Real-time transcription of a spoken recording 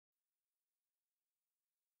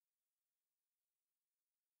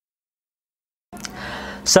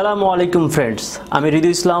আসসালামু আলাইকুম ফ্রেন্ডস, আমি রিদু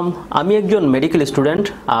ইসলাম। আমি একজন মেডিকেল স্টুডেন্ট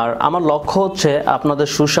আর আমার লক্ষ্য হচ্ছে আপনাদের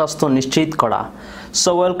সুস্বাস্থ্য নিশ্চিত করা।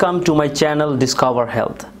 So welcome to my channel discover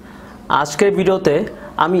health. আজকের ভিডিওতে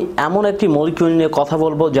আমি এমন একটি মলিকিউল নিয়ে কথা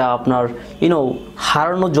বলবো যা আপনার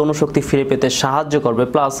হারানো যৌনশক্তি ফিরে পেতে সাহায্য করবে,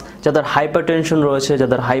 প্লাস যাদের হাইপারটেনশন রয়েছে,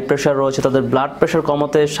 যাদের হাই প্রেশার রয়েছে, তাদের ব্লাড প্রেশার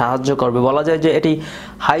কমাতে সাহায্য করবে। বলা যায় যে এটি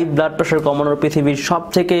হাই ব্লাড প্রেশার কমানোর পৃথিবীর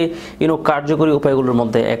সবথেকে কার্যকরী উপায়গুলোর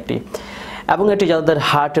মধ্যে একটি। এবং এটি যাদের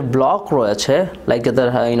হার্টে ব্লক রয়েছে, লাইক যাদের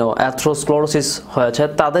অ্যাথেরোস্ক্লেরোসিস হয়েছে,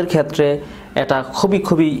 তাদের ক্ষেত্রে এটা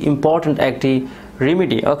খুবই ইম্পর্ট্যান্ট একটি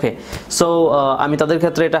রেমেডি। ওকে, সো আমি তাদের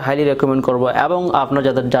ক্ষেত্রে এটা হাইলি রেকমেন্ড করব। এবং আপনার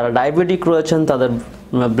যারা ডায়াবেটিক রয়েছেন তাদের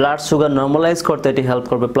ব্লাড সুগার নর্মালাইজ করতে এটি হেল্প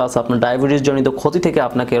করবে, প্লাস আপনার ডায়াবেটিস জনিত ক্ষতি থেকে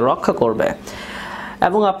আপনাকে রক্ষা করবে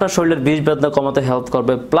এবং আপনার শরীরের বিষ বেদনা কমাতে হেল্প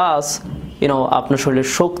করবে, প্লাস আপনার শরীরের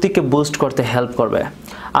শক্তিকে বুস্ট করতে হেল্প করবে।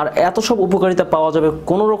 আর এত সব উপকারিতা পাওয়া যাবে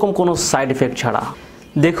কোনো সাইড এফেক্ট ছাড়া।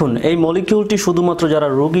 দেখুন, এই মলিকিউলটি শুধুমাত্র যারা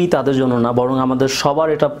রোগী তাদের জন্য না, বরং আমাদের সবার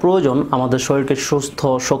এটা প্রয়োজন আমাদের শরীরকে সুস্থ,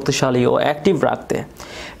 শক্তিশালী ও অ্যাক্টিভ রাখতে।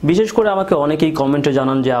 বিশেষ করে আমাকে অনেকেই কমেন্টে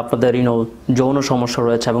জানান যে আপনাদের যৌন সমস্যা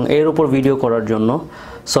রয়েছে এবং এর উপর ভিডিও করার জন্য।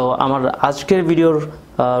 সো আমার আজকের ভিডিওর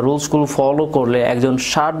রুলসগুলো ফলো করলে একজন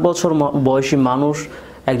 60 বছর বয়সী মানুষ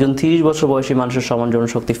একজন 30 বছর বয়সী মানুষের সমান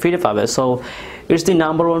যৌনশক্তি ফিরে পাবে। So it's the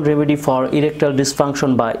number 1 remedy for erectile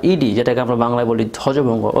dysfunction বা ইডি, যেটাকে আমরা বাংলায় বলি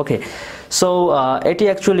ধ্বজভঙ্গ। ওকে, সো এটি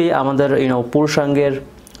অ্যাকচুয়ালি আমাদের পুরুষাঙ্গের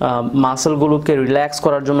মাসেলগুলোকে রিল্যাক্স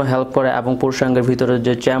করার জন্য হেল্প করে এবং পুরুষাঙ্গের ভিতরে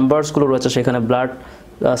যে চেম্বার্সগুলো রয়েছে সেখানে ব্লাড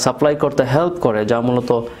সাপ্লাই করতে হেল্প করে, যা মূলত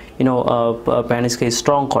প্যানিসকে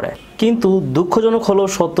স্ট্রং করে। কিন্তু দুঃখজনক হলো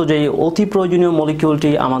সত্য যে এই অতি প্রয়োজনীয় মলিকিউলটি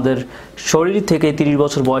আমাদের শরীর থেকে 30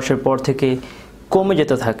 বছর বয়সের পর থেকে কমে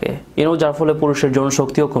যেতে থাকে, যার ফলে পুরুষের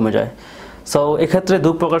যৌনশক্তিও কমে যায়। সো এক্ষেত্রে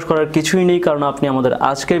দুঃখ প্রকাশ করার কিছুই নেই, কারণ আপনি আমাদের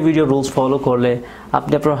আজকের ভিডিও রুলস ফলো করলে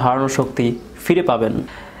আপনি আপনার হারানো শক্তি ফিরে পাবেন।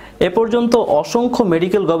 এ পর্যন্ত অসংখ্য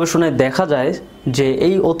মেডিকেল গবেষণায় দেখা যায় যে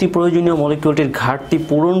এই অতি প্রয়োজনীয় মলিকিউলটির ঘাটতি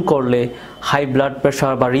পূরণ করলে হাই ব্লাড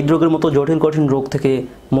প্রেশার বা হৃদরোগের মতো কঠিন রোগ থেকে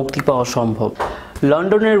মুক্তি পাওয়া সম্ভব।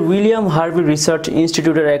 লন্ডনের উইলিয়াম হার্ভি রিসার্চ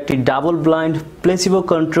ইনস্টিটিউটের একটি double blind placebo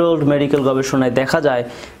controlled medical গবেষণায় দেখা যায়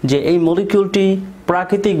যে এই মলিকিউলটি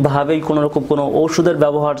প্রাকৃতিকভাবেই কোনো ওষুধের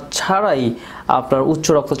ব্যবহার ছাড়াই আপনার উচ্চ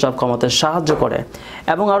রক্তচাপ কমাতে সাহায্য করে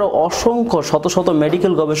এবং আরও অসংখ্য শত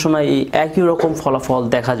মেডিকেল গবেষণায় এই একই রকম ফলাফল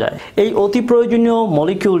দেখা যায়। এই অতি প্রয়োজনীয়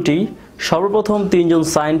মলিকিউলটি সর্বপ্রথম 3 জন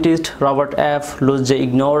scientist Robert F, Luis J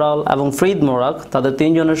ইগনোরাল এবং ফ্রিড মোরাক, তাদের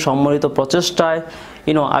 3 জনের সম্মিলিত প্রচেষ্টায়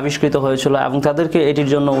আবিষ্কৃত হয়েছিল এবং তাদেরকে এটির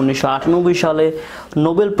জন্য 1998 সালে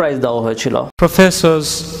নোবেল প্রাইজ দেওয়া হয়েছিল। Professors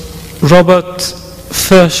Robert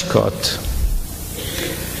Furchgott,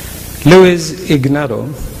 Luis Ignarro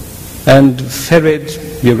and Ferid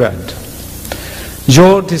Murad,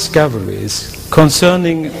 your discoveries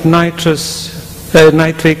concerning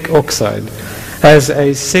nitric oxide as a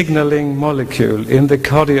signaling molecule in the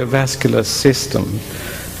cardiovascular system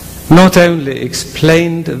not only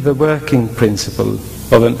explained the working principle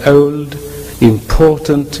of an old,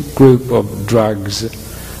 important group of drugs,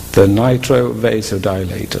 the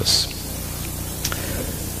nitrovasodilators.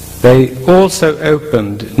 They also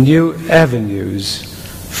opened new avenues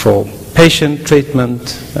for patient treatment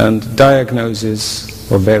and diagnosis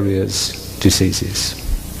of various diseases.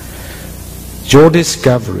 Your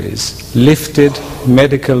discoveries lifted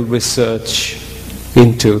medical research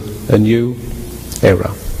into a new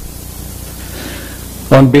era.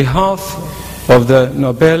 On behalf of the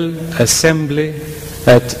Nobel Assembly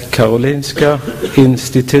at Karolinska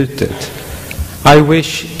Institutet, I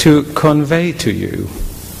wish to convey to you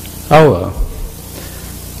our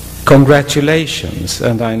congratulations,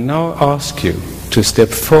 and I now ask you to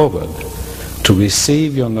step forward to receive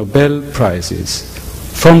your Nobel Prizes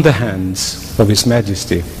from the hands of His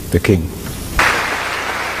Majesty the King.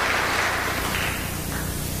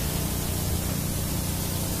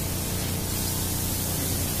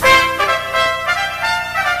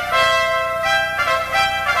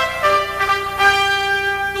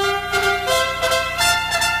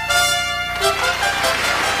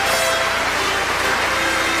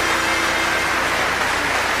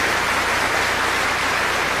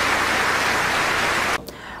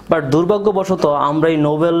 But দুর্ভাগ্যবশত আমরা এই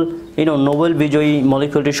Nobel বিজয়ী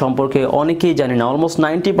মলিকিউলটি সম্পর্কে অনেকেই জানি না। Almost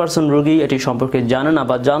 90% রোগী এটি সম্পর্কে জানে না,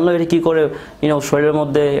 বা জানলেও এটি কী করে শরীরের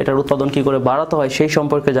মধ্যে এটার উৎপাদন কী করে বাড়াতে হয় সেই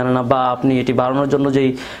সম্পর্কে জানে না, বা আপনি এটি বাড়ানোর জন্য যেই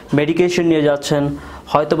মেডিকেশন নিয়ে যাচ্ছেন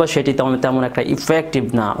হয়তোবা সেটি তেমন একটা ইফেক্টিভ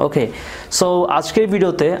না। ওকে, সো আজকের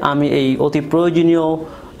ভিডিওতে আমি এই অতি প্রয়োজনীয়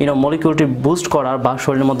মলিকিউলটি বুস্ট করার বা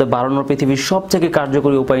শরীরের মধ্যে বাড়ানোর পৃথিবীর সবথেকে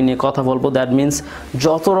কার্যকরী উপায় নিয়ে কথা বলবো। দ্যাট মিন্স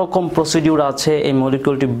যত রকম প্রসিডিউর আছে এই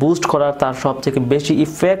মলিকিউলটি বুস্ট করার, তার সবথেকে বেশি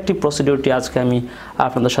ইফেক্টিভ প্রসিডিউরটি আজকে আমি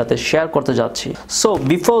আপনাদের সাথে শেয়ার করতে যাচ্ছি। সো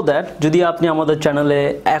বিফোর দ্যাট, যদি আপনি আমাদের চ্যানেলে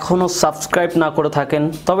এখনও সাবস্ক্রাইব না করে থাকেন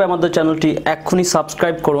তবে আমাদের চ্যানেলটি এক্ষুনি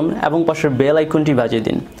সাবস্ক্রাইব করুন এবং পাশের বেল আইকনটি বাজিয়ে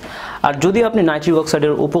দিন। আর যদি আপনি নাইট্রিক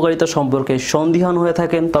অক্সাইডের উপকারিতা সম্পর্কে সন্দিহান হয়ে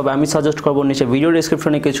থাকেন তবে আমি সাজেস্ট করব নিচে ভিডিও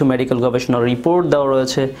ডেসক্রিপশনে কিছু মেডিকেল গবেষণার রিপোর্ট দেওয়া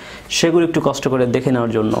রয়েছে, সেগুলো একটু কষ্ট করে দেখে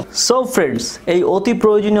নেওয়ার জন্য। সো ফ্রেন্ডস, এই অতি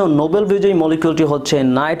প্রয়োজনীয় নোবেল বিজয়ী মলিকিউলটি হচ্ছে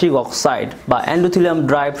নাইট্রিক অক্সাইড বা এন্ডোথেলিয়াম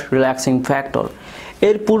ড্রাইভড রিল্যাক্সিং ফ্যাক্টর।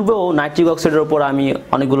 এর পূর্বেও নাইট্রিক অক্সাইডের উপর আমি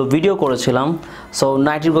অনেকগুলো ভিডিও করেছিলাম। সো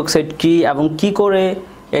নাইট্রিক অক্সাইড কী এবং কী করে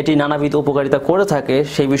এটি নানাবিধ উপকারিতা করে থাকে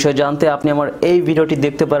সেই বিষয়ে জানতে আপনি আমার এই ভিডিওটি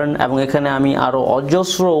দেখতে পারেন। এবং এখানে আমি আরও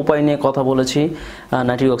অজস্র উপায় নিয়ে কথা বলেছি,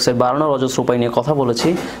 নাইট্রিক অক্সাইড বাড়ানোর অজস্র উপায় নিয়ে কথা বলেছি।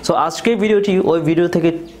 সো আজকের ভিডিওটি ওই ভিডিও থেকে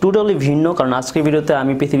টোটালি ভিন্ন, কারণ আজকের ভিডিওতে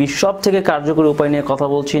আমি পৃথিবীর সব থেকে কার্যকরী উপায় নিয়ে কথা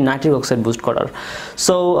বলছি নাইট্রিক অক্সাইড বুস্ট করার।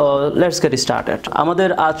 So let's get started. আমাদের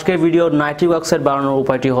আজকের ভিডিওর নাইট্রিক অক্সাইড বাড়ানোর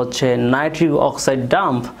উপায়টি হচ্ছে নাইট্রিক অক্সাইড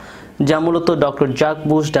ডাম্প, যা মূলত ডক্টর জ্যাক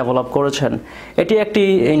বুশ ডেভেলপ করেছেন। এটি একটি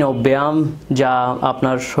ব্যায়াম যা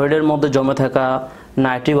আপনার শরীরের মধ্যে জমে থাকা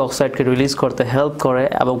নাইট্রিক অক্সাইডকে রিলিজ করতে হেল্প করে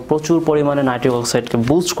এবং প্রচুর পরিমাণে নাইট্রিক অক্সাইডকে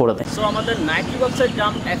বুস্ট করে দেয়। সো আমাদের নাইট্রিক অক্সাইড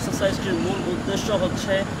জাম্প এক্সারসাইজটির মূল উদ্দেশ্য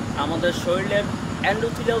হচ্ছে আমাদের শরীরের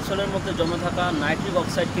এন্ডোথেলিয়াল সেলের মধ্যে জমে থাকা নাইট্রিক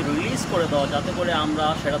অক্সাইডকে রিলিজ করে দেওয়া, যাতে করে আমরা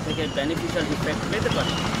সেটা থেকে বেনিফিশিয়াল ইফেক্ট পেতে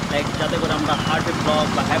পারি, লাইক যাতে করে আমরা হার্টের ব্লক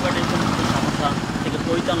বা হাইপারটেনশন সমস্যা থেকে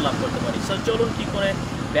পরিত্রাণ লাভ করতে পারি। সো চলুন কী করে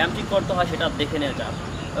ব্যায়ামটি করতে হয় সেটা দেখে নেওয়া যাক।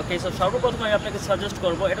 ওকে, সো সর্বপ্রথম আমি আপনাকে সাজেস্ট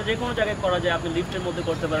করবো, এটা যে কোনো জায়গায় করা যায়। আপনি লিফটের মধ্যে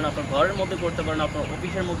করতে পারেন, আপনার ঘরের মধ্যে করতে পারেন, আপনার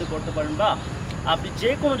অফিসের মধ্যে করতে পারেন, বা আপনি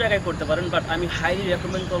যে কোনো জায়গায় করতে পারেন। বাট আমি হাইলি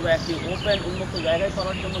রেকমেন্ড করবো একটি ওপেন উন্মুক্ত জায়গায়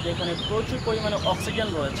করার জন্য, যেখানে প্রচুর পরিমাণে অক্সিজেন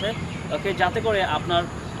রয়েছে। ওকে, যাতে করে আপনার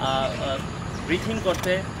ব্রিথিং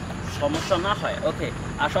করতে সমস্যা না হয়। ওকে,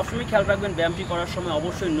 আর সবসময় খেয়াল রাখবেন ব্যায়ামটি করার সময়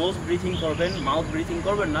অবশ্যই নোজ ব্রিথিং করবেন, মাউথ ব্রিথিং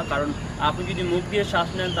করবেন না, কারণ আপনি যদি মুখ দিয়ে শ্বাস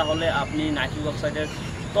নেন তাহলে আপনি নাইট্রিক অক্সাইডের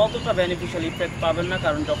ততটা বেনিফিশিয়াল ইফেক্ট পাবেন না,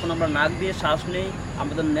 কারণ যখন আমরা নাক দিয়ে শ্বাস নেই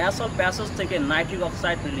আমাদের ন্যাসাল প্যাসেজ থেকে নাইট্রিক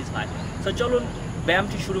অক্সাইড রিলিজ হয়। সো চলুন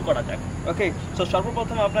ব্যায়ামটি শুরু করা যাক। ওকে, সো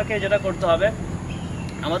সর্বপ্রথম আপনাকে যেটা করতে হবে,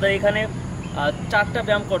 আমাদের এখানে 4টা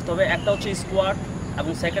ব্যায়াম করতে হবে। একটা হচ্ছে স্কোয়াট,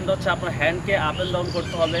 এবং সেকেন্ড হচ্ছে আপনার হ্যান্ডকে আপ অ্যান্ড ডাউন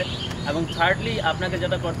করতে হবে, এবং থার্ডলি আপনাকে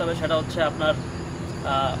যেটা করতে হবে সেটা হচ্ছে আপনার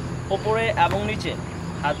ওপরে এবং নিচে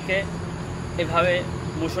হাতকে এভাবে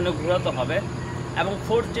মোশনে ঘোরাতে হবে। এবং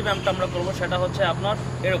ফোর্থ যে ব্যায়ামটা আমরা করবো সেটা হচ্ছে আপনার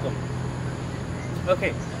এরকম। ওকে,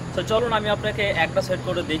 সো চলুন আমি আপনাকে একটা সেট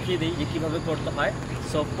করে দেখিয়ে দিই যে কীভাবে করতে হয়।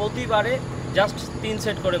 সো প্রতিবারে জাস্ট 3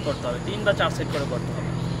 সেট করে করতে হবে, 3 বা 4 সেট করে করতে হবে।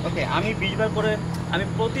 ওকে, আমি 20 বার করে, আমি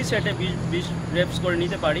প্রতি সেটে 20 রেপস করে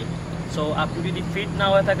নিতে পারি। সো আপনি যদি ফিট না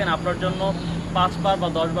হয়ে থাকেন আপনার জন্য 5 বার বা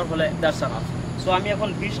 10 বার হলে দ্যাটস এনাফ। সো আমি এখন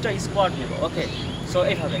 20টা স্কোয়াট নেব। ওকে, সো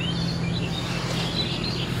এইভাবে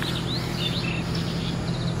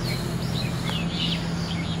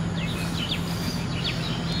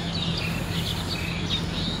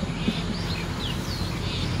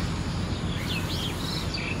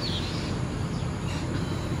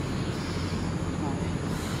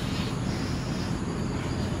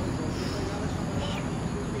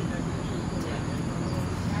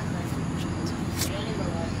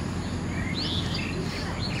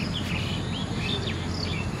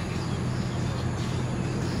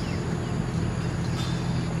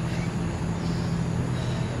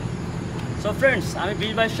সো ফ্রেন্ডস, আমি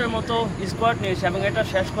 20-22টার মতো স্কোয়াট নিয়েছি, এবং এটা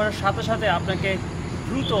শেষ করার সাথে সাথে আপনাকে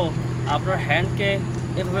দ্রুত আপনার হ্যান্ডকে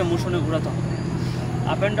এভাবে মোশনে ঘোরাতে হবে,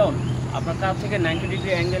 আপ অ্যান্ড ডাউন। আপনার কাঁধ থেকে 90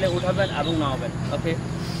 ডিগ্রি অ্যাঙ্গেলে উঠাবেন এবং নামাবেন। ওকে,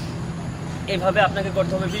 এইভাবে আপনাকে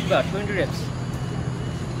করতে হবে 20 বার, 20 রেপস।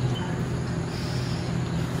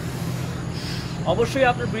 অবশ্যই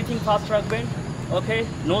আপনার ব্রিথিং ফাস্ট রাখবেন। ওকে,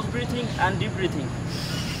 nose breathing and deep breathing,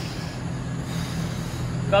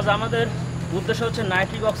 কাজ আমাদের উদ্দেশ্য হচ্ছে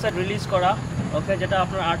নাইট্রিক অক্সাইড রিলিজ করা। ওকে, যেটা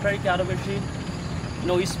আপনার আর্টারিকে আরও বেশি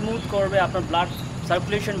স্মুথ করবে, আপনার ব্লাড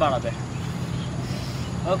সার্কুলেশন বাড়াবে।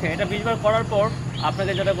 ওকে, এটা 20 বার করার পর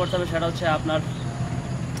আপনাকে যেটা করতে হবে সেটা হচ্ছে আপনার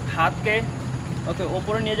হাতকে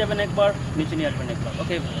ওপরে নিয়ে যাবেন একবার, নিচে নিয়ে আসবেন একবার।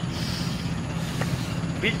 ওকে,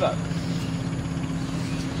 20 বার।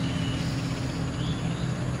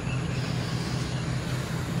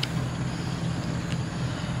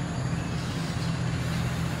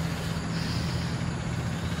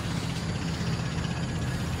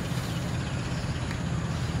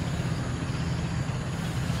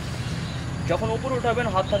 যখন উপরে উঠাবেন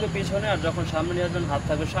হাত থাকবে পিছনে, আর যখন সামনে নিয়ে আসবেন হাত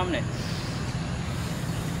থাকবে সামনে।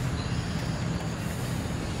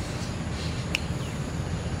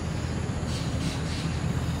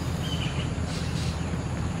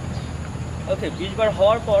 ওকে, ওকে 20 বার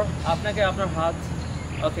হওয়ার পর আপনাকে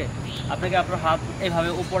আপনার হাত এইভাবে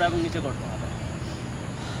উপর এবং নিচে করতে হবে।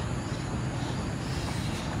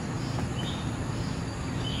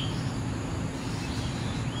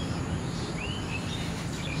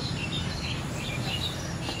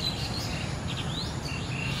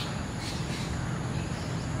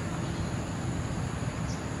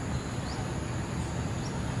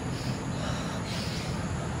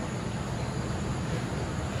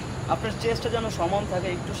 আপনার চেস্টটা যেন সমান থাকে,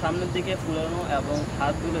 একটু সামনের দিকে ফুলানো এবং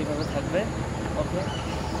হাতগুলো এইভাবে থাকবে। ওকে,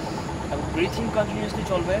 এবং ব্রিথিং কন্টিনিউয়াসলি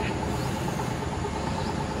চলবে।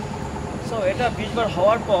 সো এটা 20 বার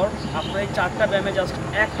হওয়ার পর আপনার এই 4টা ব্যায়ামে জাস্ট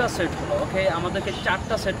একটা সেট হলো। ওকে, আমাদেরকে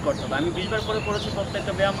 4টা সেট করতে হবে। আমি 20 বার করে করেছি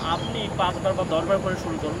প্রত্যেকটা ব্যায়াম, আপনি 5 বার বা 10 বার করে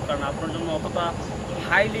শুরু করুন, কারণ আপনার জন্য অতটা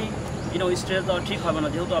হাইলি স্ট্রেস দেওয়া ঠিক হবে না,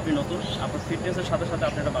 যেহেতু আপনি নতুন। আপনার ফিটনেসের সাথে সাথে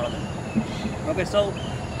আপনি এটা বাড়াবেন। ওকে, সো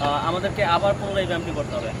আমাদেরকে আবার পুনরায় এই ব্যায়ামটি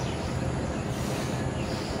করতে হবে।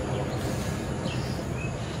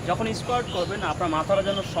 যখন স্কোয়াট করবেন আপনার মাথাটা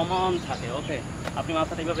যেন সমান থাকে। ওকে, আপনি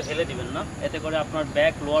মাথাটা এইভাবে হেলে দিবেন না, এতে করে আপনার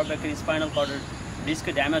ব্যাক, লোয়ার ব্যাকের স্পাইনাল কর্ডের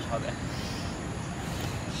ডিস্কে ড্যামেজ হবে।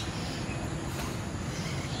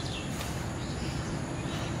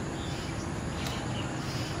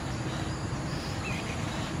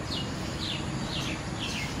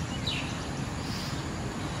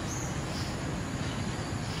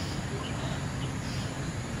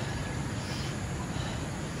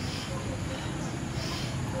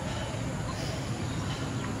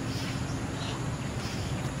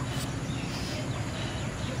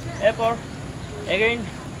 এরপর এগেইন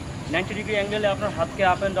 90 ডিগ্রি অ্যাঙ্গেলে আপনার হাতকে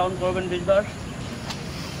আপ অ্যান্ড ডাউন করবেন 20 বার।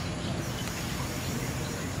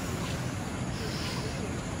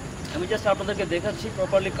 আমি জাস্ট আপনাদেরকে দেখাচ্ছি,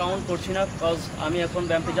 প্রপারলি কাউন্ট করছি না, বিকজ আমি এখন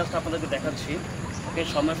ব্যায়ামটি জাস্ট আপনাদেরকে দেখাচ্ছি। ওকে,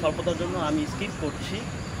 সময় স্বল্পতার জন্য আমি স্কিপ করছি,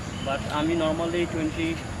 বাট আমি নর্মালি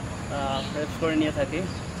 20 রেপস করে নিয়ে থাকি।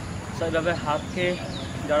 সো এইভাবে হাতকে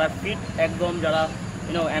যারা ফিট, একদম যারা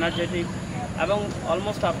এনার্জেটিক এবং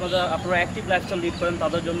অলমোস্ট আপনারা অ্যাক্টিভ লাইফস্টাইল লিড করেন,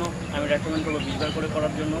 তাদের জন্য আমি রেকমেন্ড করবো 20 বার করে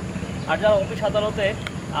করার জন্য। আর যারা অফিস আদালতে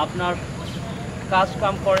আপনার কাজ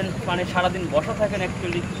কাম করেন, মানে সারাদিন বসা থাকেন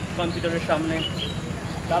অ্যাকচুয়ালি কম্পিউটারের সামনে,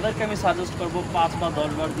 তাদেরকে আমি সাজেস্ট করবো 5 বা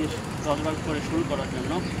 10 বার করে শুরু করার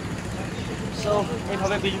জন্য। সো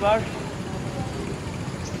এইভাবে 20 বার।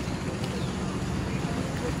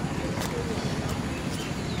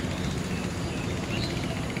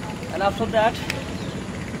 And after that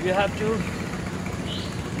you have to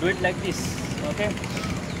do it like this. Okay,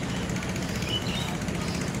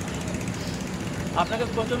 আপনাকে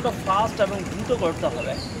প্রচণ্ড ফাস্ট এবং দ্রুত করতে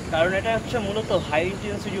হবে, কারণ এটা হচ্ছে মূলত হাই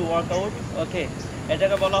ইন্টেন্সিটি ওয়ার্কআউট। ওকে,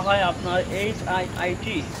 এটাকে বলা হয় আপনার HIIT।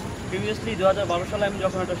 প্রিভিয়াসলি 2012 সালে আমি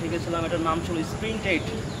যখন এটা শিখেছিলাম, এটার নাম ছিল স্প্রিন্ট 8।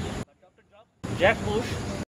 Jack Bush